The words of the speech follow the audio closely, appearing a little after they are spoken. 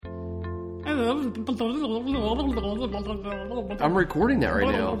I'm recording that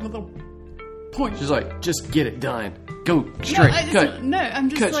right now. Point. She's like, just get it done. Go straight. I'm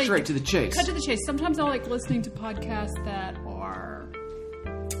just cut like, straight to the chase. Cut to the chase. Sometimes I like listening to podcasts that are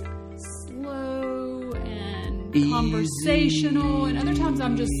slow and Easy. Conversational, and other times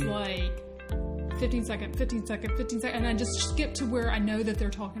I'm just like 15 second, and I just skip to where I know that they're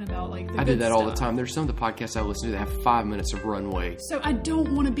talking about like the I good did that all the stuff. time. There's some of the podcasts I listen to that have 5 minutes of runway. So I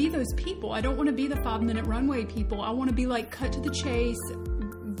don't want to be those people. I don't want to be the 5-minute runway people. I want to be like, cut to the chase.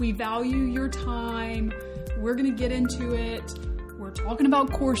 We value your time. We're going to get into it. We're talking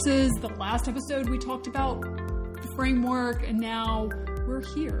about courses. The last episode we talked about the framework, and now we're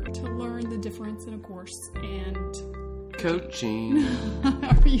here to learn the difference in a course and coaching.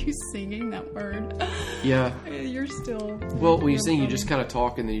 Are you singing that word? Yeah. You're still... Well, when you sing, you just kind of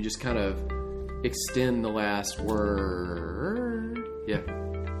talk, and then you just kind of extend the last word. Yeah.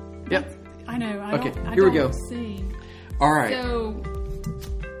 Yep. I know. Okay, here we go. Sing. All right. So,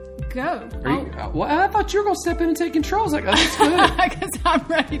 go. Well, I thought you were going to step in and take control. I was like, oh, that's good. Because I'm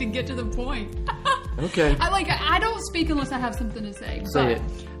ready to get to the point. Okay. I don't speak unless I have something to say. Say it.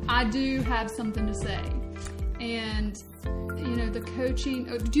 I do have something to say. And, the coaching...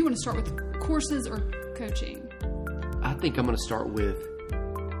 Do you want to start with courses or coaching? I think I'm going to start with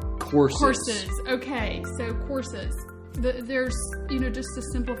courses. Courses. Okay, so courses. There's, just to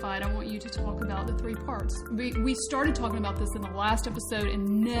simplify it, I want you to talk about the 3 parts. We started talking about this in the last episode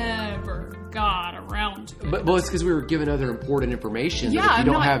and never got around to it. But it's because we were given other important information. Yeah, that if you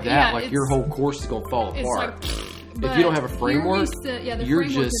don't not- have that, yeah, your whole course is going to fall It's apart. like, if you don't have a framework, the you're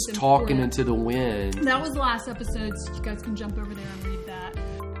framework just is talking important. into the wind. That was the last episode, so you guys can jump over there and read that.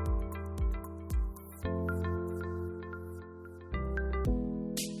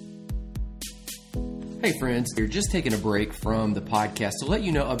 Hey friends, you're just taking a break from the podcast to let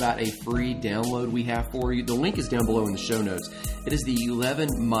you know about a free download we have for you. The link is down below in the show notes. It is the 11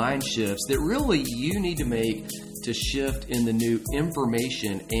 mind shifts that really you need to make to shift in the new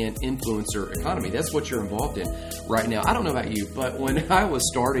information and influencer economy. That's what you're involved in right now. I don't know about you, but when I was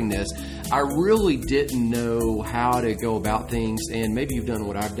starting this, I really didn't know how to go about things. And maybe you've done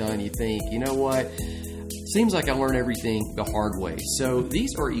what I've done. You think, you know what? Seems like I learned everything the hard way. So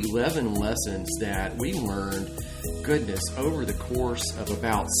these are 11 lessons that we learned, goodness, over the course of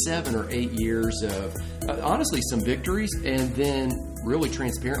about 7 or 8 years of, honestly, some victories and then really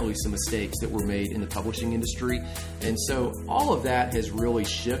transparently some mistakes that were made in the publishing industry. And so all of that has really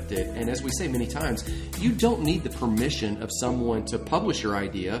shifted. And as we say many times, you don't need the permission of someone to publish your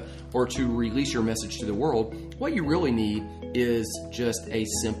idea or to release your message to the world. What you really need is just a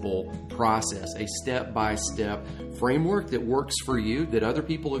simple process, a step-by-step framework that works for you, that other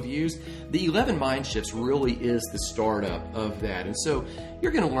people have used. The 11 Mind Shifts really is the startup of that. And so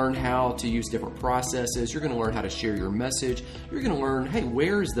you're going to learn how to use different processes. You're going to learn how to share your message. You're going to learn, hey,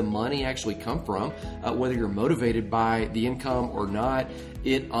 where does the money actually come from? Whether you're motivated by the income or not,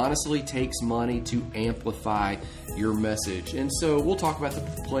 it honestly takes money to amplify your message. And so we'll talk about the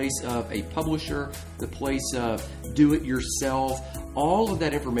place of a publisher, the place of do-it-yourself. All of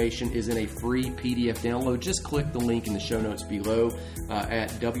that information is in a free PDF download. Just click the link in the show notes below at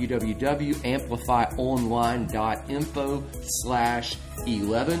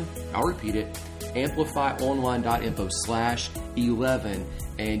www.amplifyonline.info/11. I'll repeat it, amplifyonline.info/11,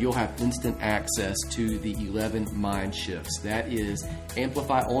 and you'll have instant access to the 11 mind shifts. That is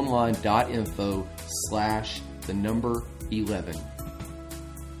amplifyonline.info/11.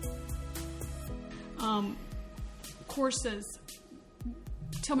 Courses.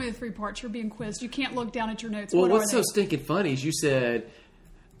 Tell me the 3 parts. You're being quizzed. You can't look down at your notes. Well, what what's are they? so stinking funny is you said,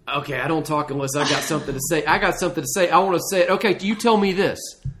 okay, I don't talk unless I got something to say. I got something to say. I want to say it. Okay, you tell me this.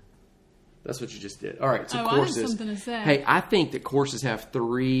 That's what you just did. All right, so courses. I have something to say. Hey, I think that courses have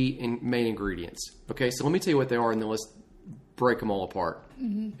 3 main ingredients. Okay, so let me tell you what they are, and then let's break them all apart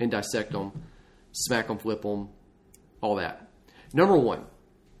and dissect them, smack them, flip them, all that. Number 1,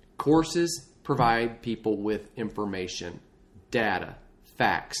 courses provide people with information, data,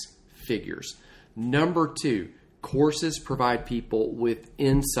 facts, figures. Number 2, courses provide people with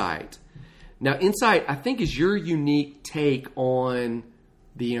insight. Now, insight, I think, is your unique take on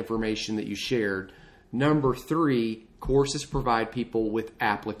the information that you shared. Number 3, courses provide people with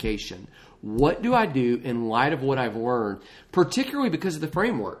application. What do I do in light of what I've learned, particularly because of the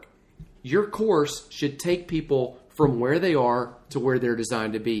framework? Your course should take people from where they are to where they're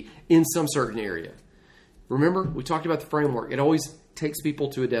designed to be in some certain area. Remember, we talked about the framework. It always takes people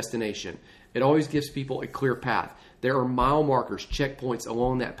to a destination. It always gives people a clear path. There are mile markers, checkpoints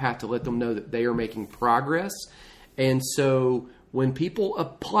along that path to let them know that they are making progress. And so when people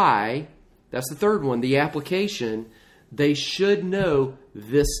apply That's the third one. The application, they should know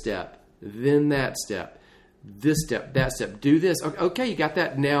this step, then that step, this step, that step. Do this. Okay, you got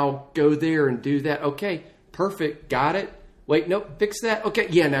that. Now go there and do that. Okay, perfect. Got it. Wait, nope, fix that. Okay,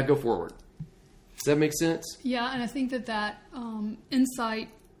 yeah, now go forward. Does that make sense? Yeah, and I think that insight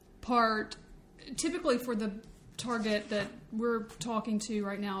part, typically for the target that we're talking to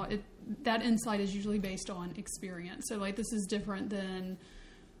right now, that insight is usually based on experience. So, like, this is different than,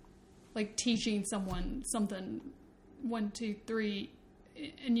 like, teaching someone something 1, 2, 3,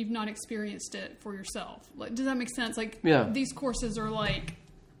 and you've not experienced it for yourself. Like, does that make sense? Like, these courses are like,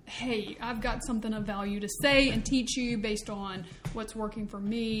 hey, I've got something of value to say and teach you based on what's working for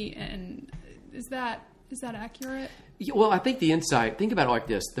me. And is that accurate? Well, I think the insight, think about it like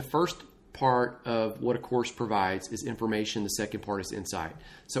this. The first part of what a course provides is information. The second part is insight.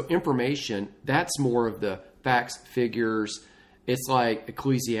 So information, that's more of the facts, figures. It's like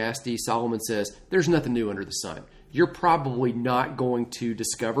Ecclesiastes. Solomon says, there's nothing new under the sun. You're probably not going to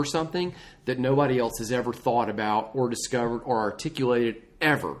discover something that nobody else has ever thought about or discovered or articulated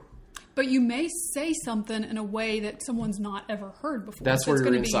ever. But you may say something in a way that someone's not ever heard before. That's where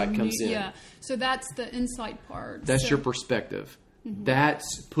your insight comes in. Yeah. So that's the insight part. That's your perspective. Mm-hmm.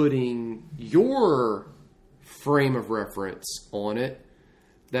 That's putting your frame of reference on it.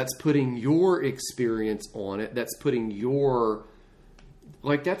 That's putting your experience on it. That's putting your,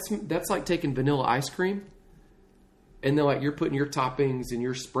 like, that's like taking vanilla ice cream. And then, like, you're putting your toppings and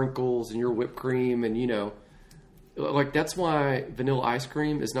your sprinkles and your whipped cream and, you know, like, that's why vanilla ice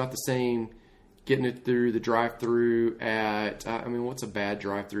cream is not the same getting it through the drive-through at, I mean, what's a bad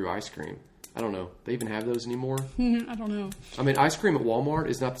drive-through ice cream? I don't know. They even have those anymore? I don't know. I mean, ice cream at Walmart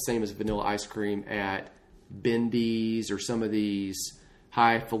is not the same as vanilla ice cream at Bendy's or some of these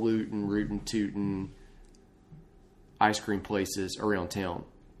highfalutin, rootin' tootin' ice cream places around town.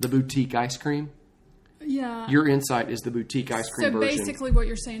 The boutique ice cream. Yeah. Your insight is the boutique ice cream version. So basically what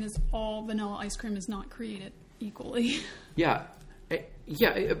you're saying is all vanilla ice cream is not created equally. Yeah.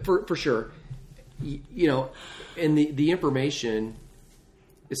 Yeah, for sure. You know, and the information,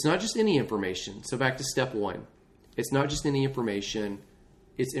 it's not just any information. So back to step one. It's not just any information.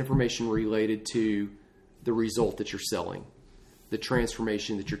 It's information related to the result that you're selling, the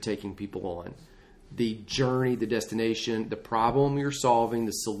transformation that you're taking people on, the journey, the destination, the problem you're solving,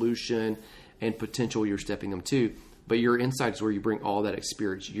 the solution, and potential you're stepping them to. But your insight is where you bring all that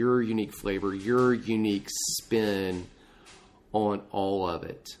experience, your unique flavor, your unique spin on all of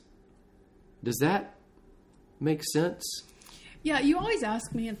it. Does that make sense? Yeah, you always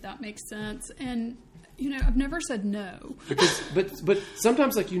ask me if that makes sense. And, you know, I've never said no. Because, but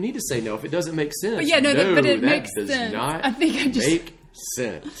sometimes, like, you need to say no if it doesn't make sense. But yeah, but it makes sense. That does not I think I just make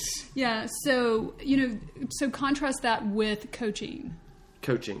sense. Yeah, so, you know, so contrast that with coaching.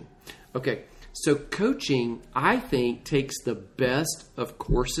 Coaching. Okay. So coaching, I think, takes the best of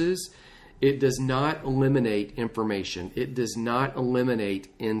courses. It does not eliminate information. It does not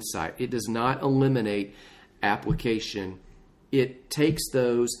eliminate insight. It does not eliminate application. It takes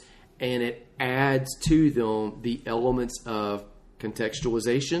those and it adds to them the elements of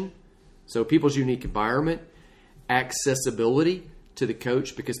contextualization. So people's unique environment, accessibility to the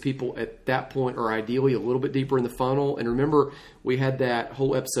coach, because people at that point are ideally a little bit deeper in the funnel. And remember, we had that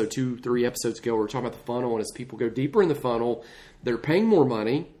whole episode 2-3 episodes ago where we were talking about the funnel, and as people go deeper in the funnel, they're paying more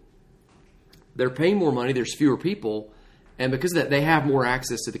money. There's fewer people. And because of that, they have more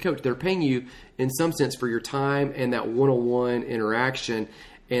access to the coach. They're paying you, in some sense, for your time and that one-on-one interaction.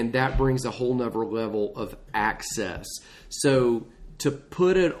 And that brings a whole nother level of access. So to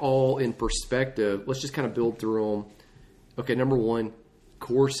put it all in perspective, let's just kind of build through them. Okay, number one,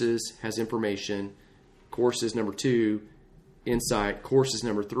 courses has information. Courses, number two, insight. Courses,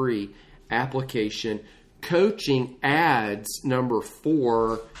 number three, application. Coaching adds, number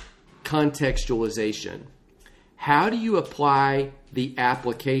four, contextualization. How do you apply the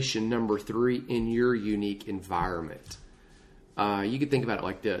application, number three, in your unique environment? You could think about it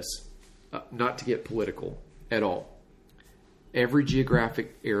like this, not to get political at all. Every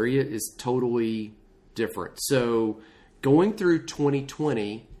geographic area is totally different. So going through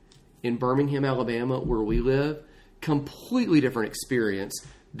 2020 in Birmingham, Alabama, where we live, completely different experience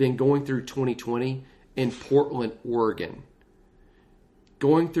than going through 2020 in Portland, Oregon.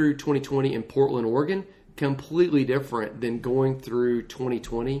 Going through 2020 in Portland, Oregon, completely different than going through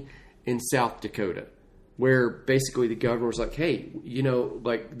 2020 in South Dakota, where basically the governor was like, hey, you know,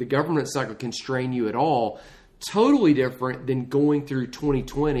 like the government's not going to constrain you at all. Totally different than going through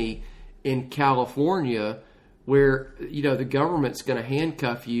 2020 in California, where, you know, the government's going to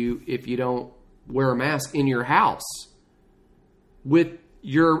handcuff you if you don't wear a mask in your house with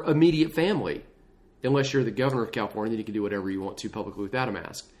your immediate family. Unless you're the governor of California, then you can do whatever you want to publicly without a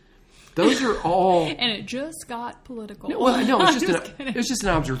mask. Those are all... And it just got political. No, it's just an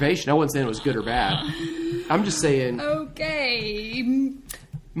observation. I wasn't saying it was good or bad. I'm just saying... Okay.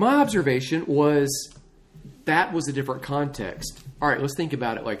 My observation was that was a different context. All right, let's think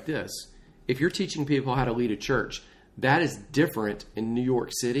about it like this. If you're teaching people how to lead a church, that is different in New York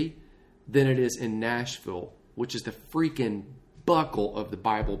City than it is in Nashville, which is the freaking buckle of the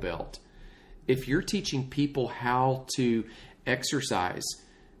Bible Belt. If you're teaching people how to exercise,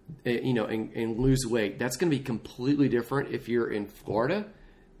 and lose weight, that's going to be completely different if you're in Florida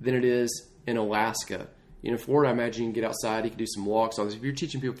than it is in Alaska. In Florida, I imagine you can get outside, you can do some walks. If you're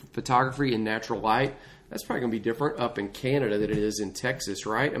teaching people photography in natural light, that's probably going to be different up in Canada than it is in Texas,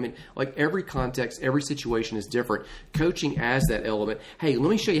 right? I mean, like every context, every situation is different. Coaching as that element. Hey, let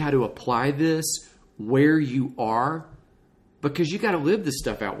me show you how to apply this where you are, because you got to live this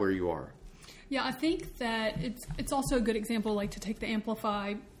stuff out where you are. Yeah, I think that it's also a good example, like to take the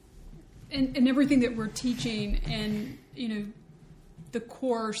Amplify and everything that we're teaching, and the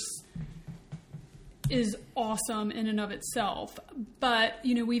course is awesome in and of itself. But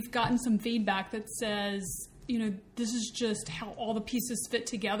we've gotten some feedback that says this is just how all the pieces fit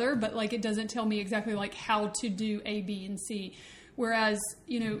together, but like it doesn't tell me exactly like how to do A, B, and C. Whereas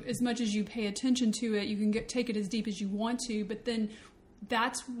as much as you pay attention to it, you can take it as deep as you want to. But then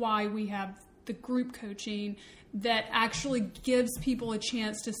that's why we have the group coaching that actually gives people a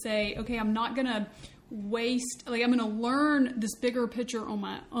chance to say, okay, I'm not going to waste, I'm going to learn this bigger picture on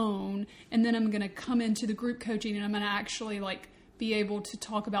my own, and then I'm going to come into the group coaching and I'm going to actually be able to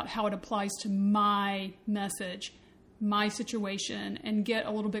talk about how it applies to my message, my situation, and get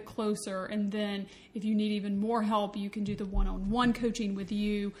a little bit closer. And then if you need even more help, you can do the one-on-one coaching with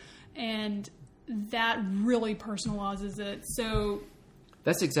you, and that really personalizes it. So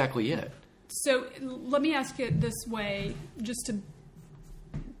that's exactly it. So let me ask it this way,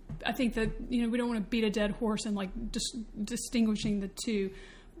 I think that, we don't want to beat a dead horse and distinguishing the two,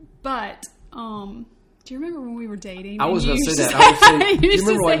 but, do you remember when we were dating? I was going to say that. I would say, do you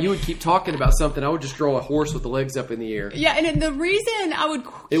remember you would keep talking about something? I would just draw a horse with the legs up in the air. Yeah, and the reason I would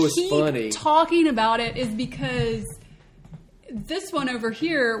keep talking about it is because this one over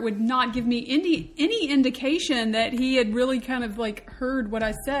here would not give me any indication that he had really kind of heard what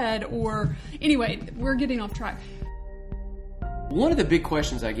I said, or anyway, we're getting off track. One of the big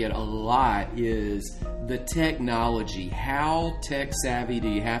questions I get a lot is the technology. How tech savvy do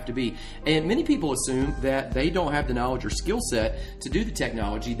you have to be? And many people assume that they don't have the knowledge or skill set to do the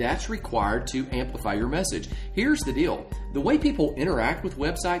technology that's required to amplify your message. Here's the deal. The way people interact with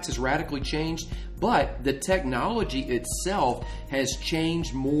websites has radically changed, but the technology itself has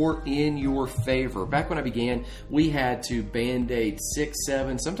changed more in your favor. Back when I began, we had to band-aid 6,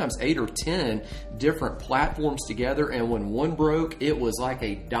 7, sometimes 8 or 10 different platforms together, and when one broke, it was like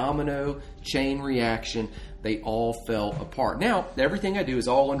a domino chain reaction. They all fell apart. Now, everything I do is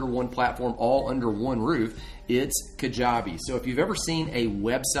all under one platform, all under one roof. It's Kajabi. So if you've ever seen a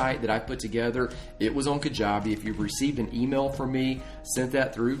website that I put together, it was on Kajabi. If you've received an email from me, sent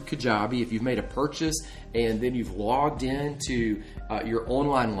that through Kajabi. If you've made a purchase and then you've logged into your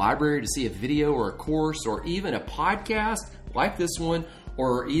online library to see a video or a course or even a podcast like this one,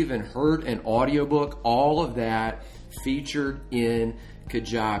 or even heard an audiobook, all of that featured in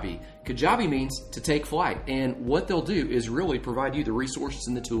Kajabi. Kajabi means to take flight, and what they'll do is really provide you the resources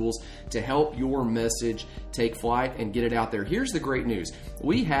and the tools to help your message take flight and get it out there. Here's the great news.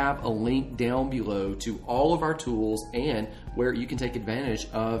 We have a link down below to all of our tools and where you can take advantage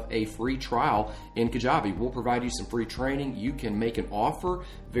of a free trial in Kajabi. We'll provide you some free training. You can make an offer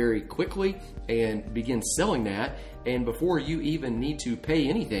very quickly and begin selling that. And before you even need to pay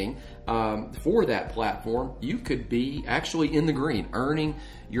anything for that platform, you could be actually in the green, earning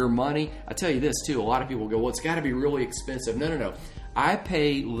your money. I tell you this too, a lot of people go, well, it's got to be really expensive. No. I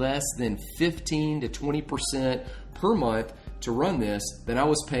pay less than 15 to 20% per month to run this than I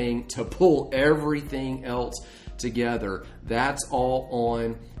was paying to pull everything else together. That's all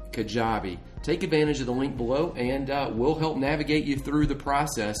on Kajabi. Take advantage of the link below, and we'll help navigate you through the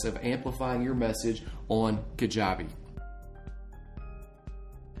process of amplifying your message on Kajabi.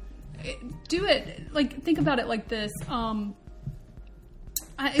 Do it, think about it like this. Now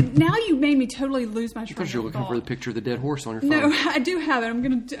you made me totally lose my train of thought. Because you're looking for the picture of the dead horse on your phone. No, I do have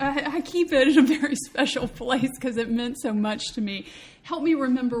it. I keep it in a very special place because it meant so much to me. Help me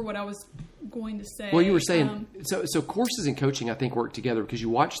remember what I was going to say. Well, you were saying, so courses and coaching, I think, work together because you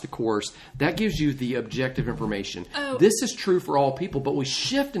watch the course. That gives you the objective information. Oh. This is true for all people, but we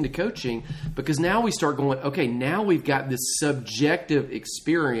shift into coaching because now we start going, okay, now we've got this subjective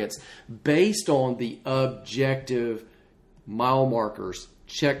experience based on the objective mile markers,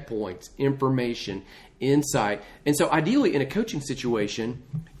 checkpoints, information, insight. And so ideally in a coaching situation,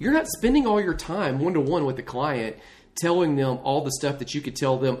 you're not spending all your time one-to-one with the client telling them all the stuff that you could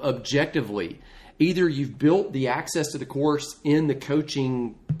tell them objectively. Either you've built the access to the course in the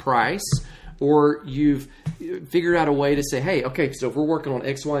coaching price, or you've figured out a way to say, hey, okay, so if we're working on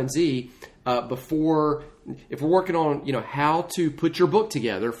X, Y, and Z, if we're working on, how to put your book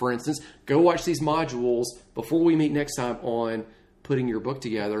together, for instance, go watch these modules before we meet next time on putting your book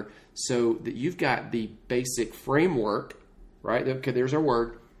together so that you've got the basic framework, right? Okay, there's our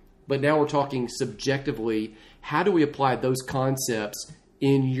word. But now we're talking subjectively. How do we apply those concepts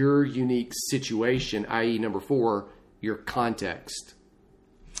in your unique situation, i.e. number 4, your context?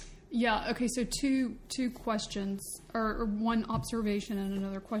 Yeah. Okay. So two questions, or one observation and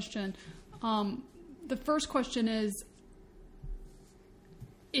another question. The first question is,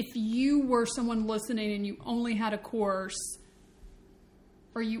 if you were someone listening and you only had a course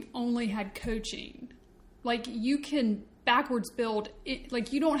or you only had coaching, like you can backwards build it,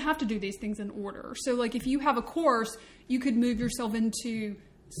 like you don't have to do these things in order. So like if you have a course, you could move yourself into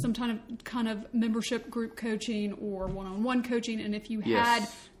some kind of membership group coaching or one-on-one coaching. And if you had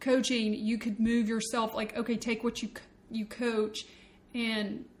coaching, you could move yourself, like, okay, take what you coach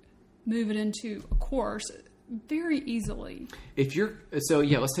and move it into a course very easily.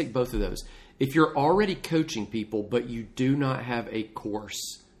 Let's take both of those. If you're already coaching people, but you do not have a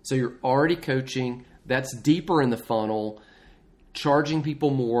course, so you're already coaching, that's deeper in the funnel, charging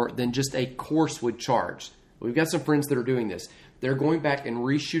people more than just a course would charge. We've got some friends that are doing this. They're going back and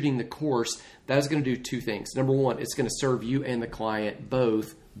reshooting the course. That is going to do 2 things. Number 1, it's going to serve you and the client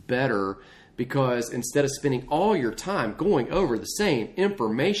both better, because instead of spending all your time going over the same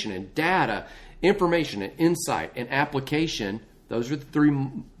information and data, information and insight and application, those are the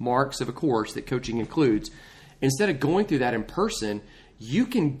 3 marks of a course that coaching includes. Instead of going through that in person, you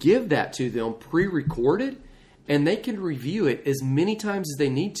can give that to them pre-recorded, and they can review it as many times as they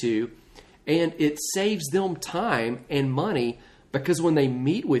need to, and it saves them time and money, because when they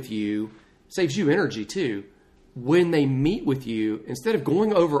meet with you, it saves you energy too. When they meet with you, instead of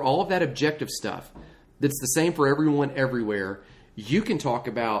going over all of that objective stuff that's the same for everyone everywhere, you can talk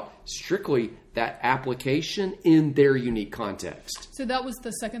about strictly that application in their unique context. So that was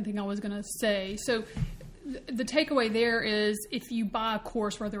the second thing I was going to say. So the takeaway there is, if you buy a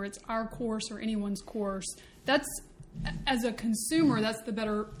course, whether it's our course or anyone's course, that's, as a consumer, that's the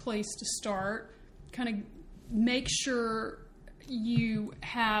better place to start. Kind of make sure you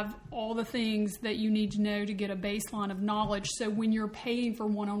have all the things that you need to know to get a baseline of knowledge. So when you're paying for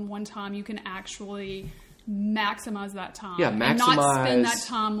one-on-one time, you can actually maximize that time. Yeah, maximize and not spend that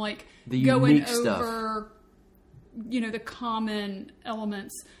time like the going over, stuff. The common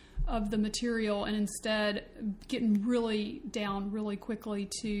elements of the material, and instead getting really down really quickly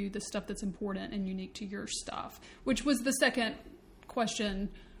to the stuff that's important and unique to your stuff, which was the second question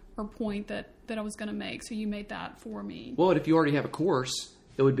or point that I was going to make. So you made that for me. Well, if you already have a course,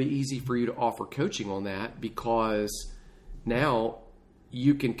 it would be easy for you to offer coaching on that, because now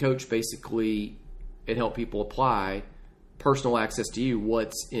you can coach basically and help people apply personal access to you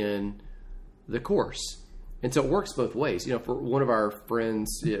what's in the course. And so it works both ways. For one of our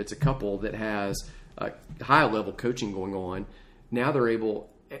friends, it's a couple that has a high level coaching going on. Now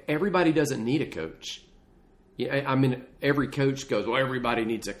everybody doesn't need a coach. I mean, every coach goes, well, everybody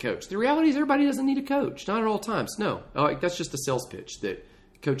needs a coach. The reality is everybody doesn't need a coach. Not at all times. No. That's just a sales pitch that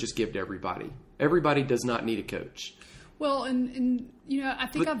coaches give to everybody. Everybody does not need a coach. Well, and I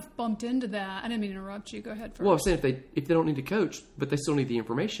think I've bumped into that. I didn't mean to interrupt you. Go ahead first. Well, I'm saying if they don't need a coach, but they still need the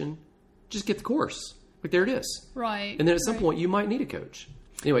information, just get the course. Like, there it is. Right. And then at some point, you might need a coach.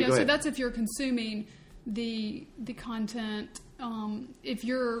 Anyway, go ahead. So that's if you're consuming the content. If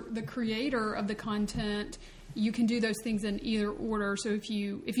you're the creator of the content, you can do those things in either order. So if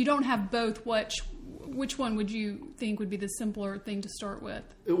you don't have both, which one would you think would be the simpler thing to start with?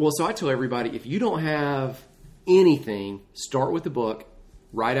 Well, so I tell everybody, if you don't have anything, start with the book,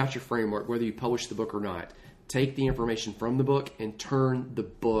 write out your framework, whether you publish the book or not. Take the information from the book and turn the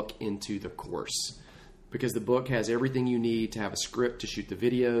book into the course. Because the book has everything you need to have a script to shoot the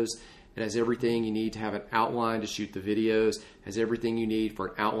videos. It has everything you need to have an outline to shoot the videos. It has everything you need for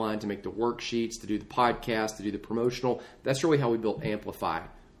an outline to make the worksheets, to do the podcast, to do the promotional. That's really how we built Amplify.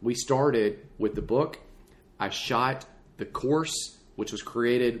 We started with the book. I shot the course which was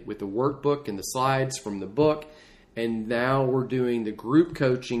created with the workbook and the slides from the book. And now we're doing the group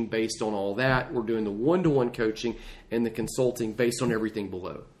coaching based on all that. We're doing the one-to-one coaching and the consulting based on everything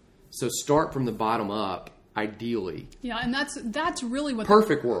below. So start from the bottom up, ideally. Yeah, and that's really what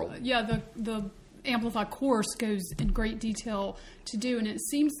perfect world. Yeah, the Amplify course goes in great detail to do, and it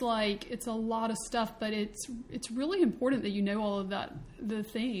seems like it's a lot of stuff, but it's really important that you know all of the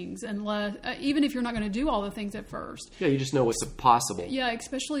things, unless even if you're not going to do all the things at first. Yeah, you just know what's possible. Yeah,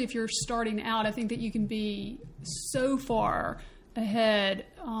 especially if you're starting out, I think that you can be so far ahead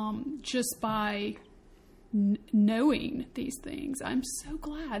just by knowing these things. I'm so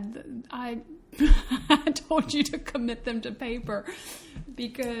glad that I told you to commit them to paper,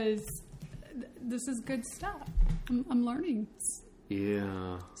 because this is good stuff. I'm learning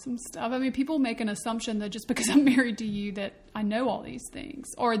some stuff. I mean, people make an assumption that just because I'm married to you that I know all these things,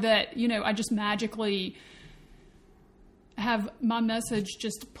 or that, I just magically have my message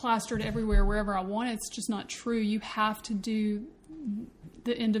just plastered everywhere wherever I want. It's just not true. You have to do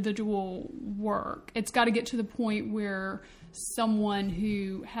the individual work. It's got to get to the point where someone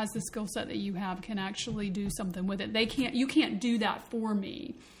who has the skill set that you have can actually do something with it. You can't do that for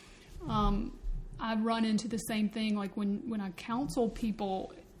me. I run into the same thing, like when I counsel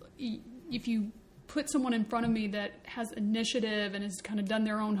people. If you put someone in front of me that has initiative and has kind of done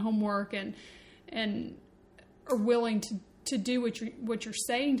their own homework and are willing to do what you're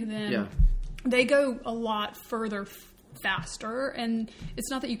saying to them, they go a lot further faster. And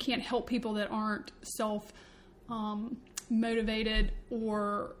it's not that you can't help people that aren't motivated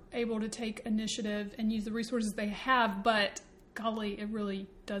or able to take initiative and use the resources they have, but golly, it really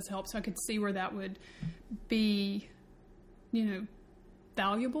does help. So I could see where that would be,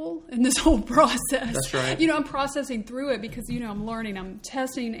 valuable in this whole process. That's right. I'm processing through it because, I'm learning. I'm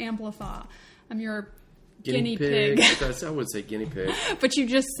testing Amplify. I'm your guinea pig. I would say guinea pig. But you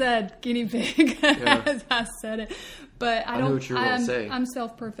just said guinea pig as I said it. But I know what you were going to say. I'm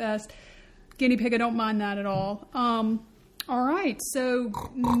self-professed guinea pig. I don't mind that at all. All right, so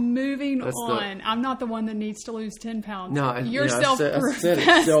moving on. I'm not the one that needs to lose 10 pounds. No, you're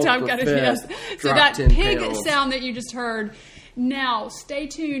self-professed. I've got to yes. So that pig sound that you just heard. Now, stay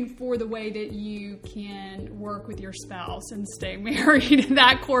tuned for the way that you can work with your spouse and stay married.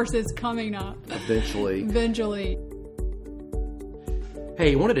 That course is coming up. Eventually.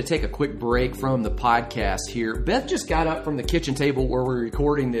 Hey, wanted to take a quick break from the podcast here. Beth just got up from the kitchen table where we're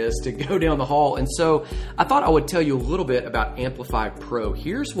recording this to go down the hall. And so I thought I would tell you a little bit about Amplify Pro.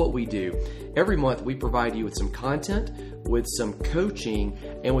 Here's what we do. Every month we provide you with some content, with some coaching,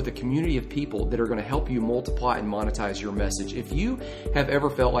 and with a community of people that are going to help you multiply and monetize your message. If you have ever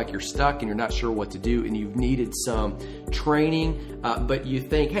felt like you're stuck and you're not sure what to do and you've needed some training, but you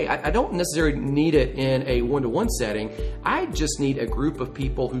think, hey, I don't necessarily need it in a one-to-one setting. I just need a group of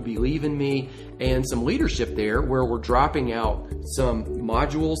people who believe in me and some leadership there where we're dropping out some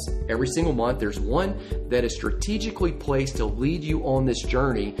modules every single month. There's one that is strategically placed to lead you on this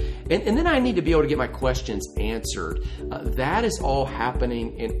journey. And then I need to be able to get my questions answered. That is all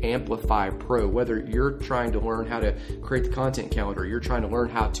happening in Amplify Pro. Whether you're trying to learn how to create the content calendar, you're trying to learn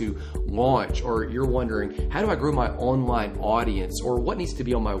how to launch, or you're wondering, how do I grow my online audience, or what needs to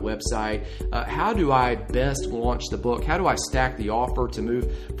be on my website? How do I best launch the book? How do I stack the offer to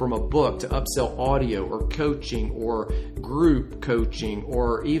move from a book to upsell audio or coaching or group coaching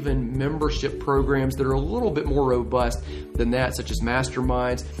or even membership programs that are a little bit more robust than that, such as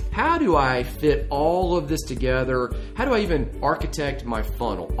masterminds? How do I fit all of this together? How do I even architect my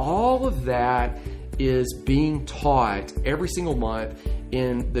funnel? All of that is being taught every single month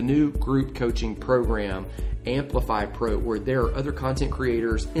in the new group coaching program, Amplify Pro, where there are other content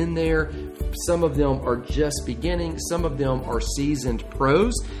creators in there. Some of them are just beginning. Some of them are seasoned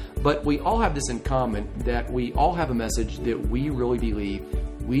pros. But we all have this in common, that we all have a message that we really believe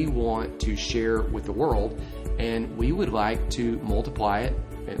we want to share with the world. And we would like to multiply it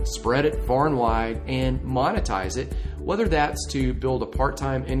and spread it far and wide and monetize it, whether that's to build a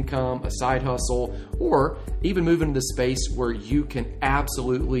part-time income, a side hustle, or even move into the space where you can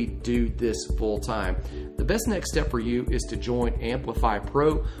absolutely do this full-time. The best next step for you is to join Amplify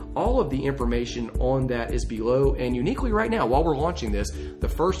Pro. All of the information on that is below, and uniquely right now, while we're launching this, the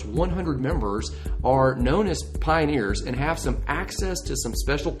first 100 members are known as pioneers and have some access to some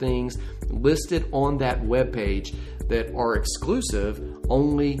special things listed on that webpage that are exclusive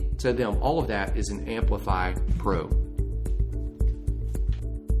only to them. All of that is in Amplify Pro.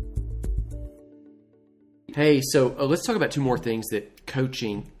 Hey, so let's talk about two more things that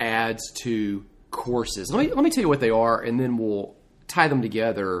coaching adds to courses. Let me tell you what they are, and then we'll tie them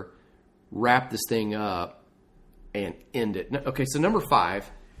together, wrap this thing up, and end it. Okay, so number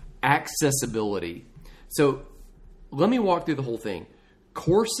 5, accessibility. So let me walk through the whole thing.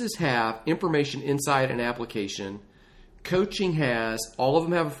 Courses have information, insight, and application. Coaching has, all of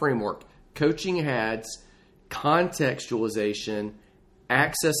them have a framework. Coaching has contextualization,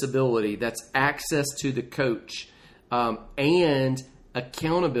 accessibility, that's access to the coach, and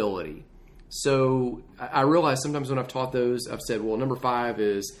accountability. So I realize sometimes when I've taught those, I've said, well, number 5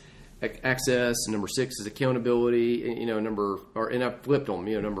 is access, and number 6 is accountability, and I've flipped them.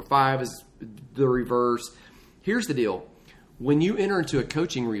 Number 5 is the reverse. Here's the deal. When you enter into a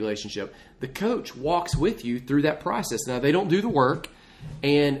coaching relationship, the coach walks with you through that process. Now, they don't do the work,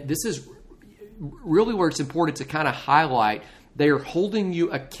 and this is really where it's important to kind of highlight. They are holding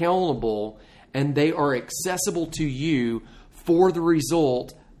you accountable, and they are accessible to you for the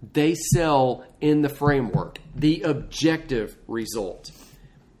result they sell in the framework, the objective result.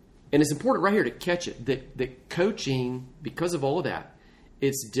 And it's important right here to catch it, that coaching, because of all of that,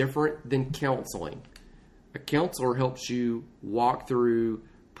 it's different than counseling. A counselor helps you walk through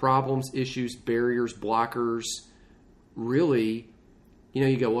problems, issues, barriers, blockers. Really,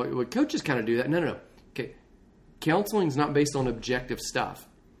 you go, well, coaches kind of do that. No. Okay, counseling is not based on objective stuff.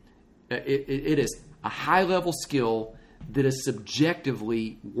 It is a high-level skill that is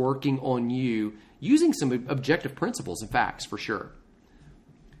subjectively working on you using some objective principles and facts for sure.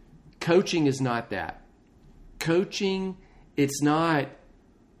 Coaching is not that. Coaching, it's not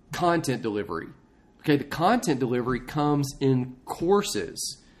content delivery. Okay, the content delivery comes in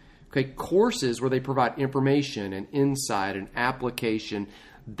courses. Okay, courses where they provide information and insight and application.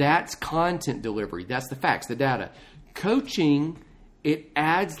 That's content delivery. That's the facts, the data. Coaching, it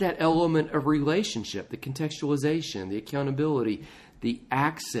adds that element of relationship, the contextualization, the accountability, the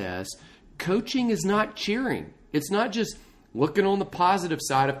access. Coaching is not cheering. It's not just looking on the positive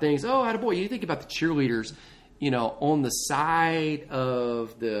side of things. Oh, attaboy. You think about the cheerleaders, on the side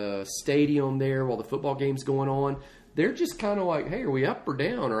of the stadium there while the football game's going on. They're just kind of like, hey, are we up or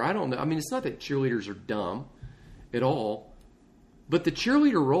down? Or I don't know. I mean, it's not that cheerleaders are dumb at all. But the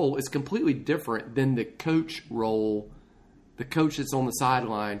cheerleader role is completely different than the coach role, the coach that's on the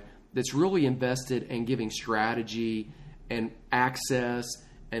sideline that's really invested in giving strategy and access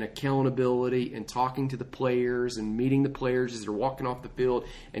and accountability and talking to the players and meeting the players as they're walking off the field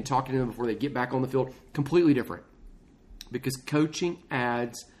and talking to them before they get back on the field. Completely different. Because coaching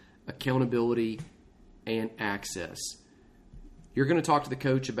adds accountability and access. You're going to talk to the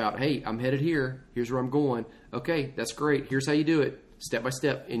coach about, hey, I'm headed here. Here's where I'm going. Okay, that's great. Here's how you do it, step by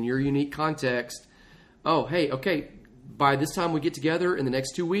step, in your unique context. Oh, hey, okay, by this time we get together in the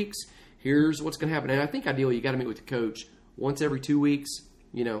next 2 weeks, here's what's going to happen. And I think ideally you got to meet with the coach once every 2 weeks,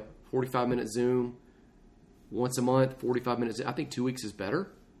 45-minute Zoom. Once a month, 45 minutes. I think 2 weeks is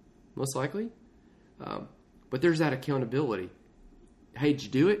better, most likely. But there's that accountability. Hey, did you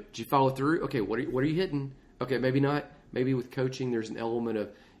do it? Did you follow through? Okay, what are you hitting? Okay, maybe not. Maybe with coaching, there's an element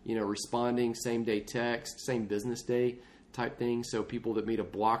of, responding, same-day text, same business day type thing. So people that meet a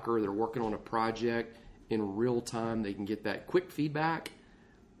blocker, they're working on a project in real time, they can get that quick feedback.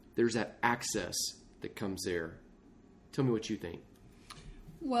 There's that access that comes there. Tell me what you think.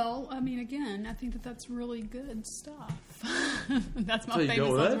 Well, I mean, again, I think that's really good stuff. That's my so famous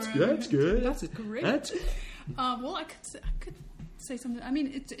go, that's good. That's great. Well, I could say something. I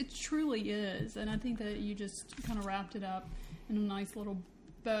mean, it truly is, and I think that you just kind of wrapped it up in a nice little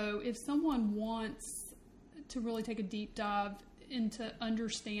bow. If someone wants to really take a deep dive into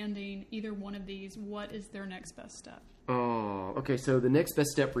understanding either one of these, what is their next best step? Oh, okay. So the next best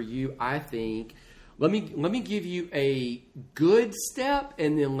step for you, I think. Let me give you a good step,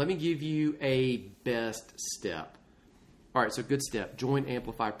 and then let me give you a best step. All right, so good step. Join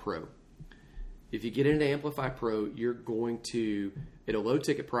Amplify Pro. If you get into Amplify Pro, you're going to, at a low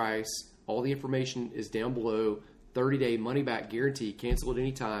ticket price, all the information is down below, 30-day money-back guarantee, cancel at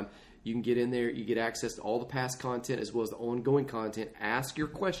any time. You can get in there, you get access to all the past content as well as the ongoing content, ask your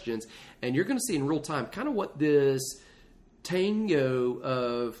questions, and you're going to see in real time kind of what this tango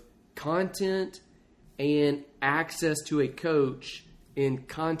of content and access to a coach in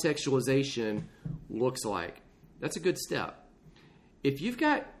contextualization looks like. That's a good step. If you've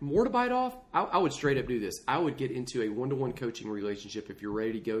got more to bite off, I would straight up do this. I would get into a one-to-one coaching relationship if you're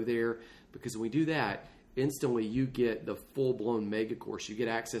ready to go there, because when we do that, instantly you get the full-blown mega course. You get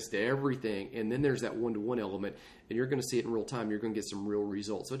access to everything, and then there's that one-to-one element, and you're going to see it in real time. You're going to get some real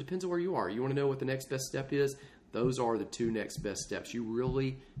results. So it depends on where you are. You want to know what the next best step is? Those are the two next best steps. You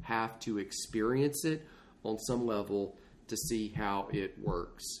really have to experience it on some level to see how it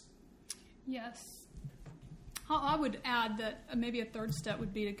works. Yes. I would add that maybe a third step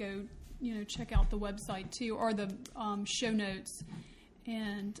would be to go check out the website too, or the show notes,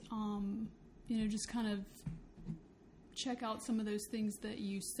 and just kind of check out some of those things that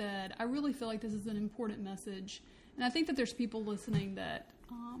you said. I really feel like this is an important message, and I think that there's people listening that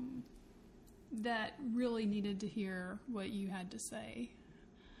that really needed to hear what you had to say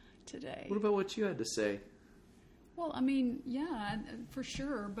today. What about what you had to say? Well, I mean, yeah, for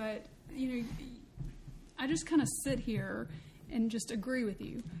sure, but I just kind of sit here and just agree with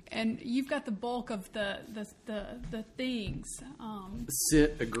you, and you've got the bulk of the things.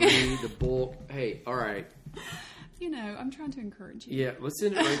 Sit, agree, the bulk. Hey, all right. I'm trying to encourage you. Yeah, let's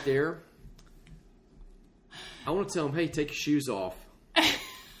end it right there. I want to tell them, hey, take your shoes off.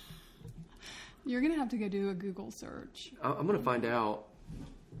 You're going to have to go do a Google search. I'm going to find out.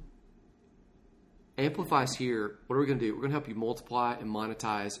 Amplify's here. What are we going to do? We're going to help you multiply and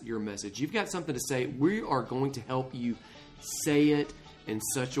monetize your message. You've got something to say. We are going to help you say it in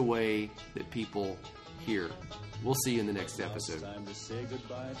such a way that people hear. We'll see you in the next episode. It's time to say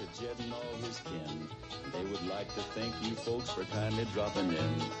goodbye to Jed and all his kin. They would like to thank you folks for kindly dropping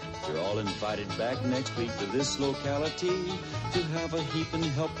in. You're all invited back next week to this locality to have a heaping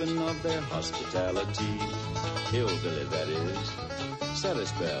helping of their hospitality. Hillbilly, that is. Set a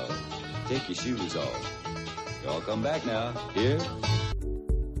spell. Take your shoes off. Y'all come back now. Here.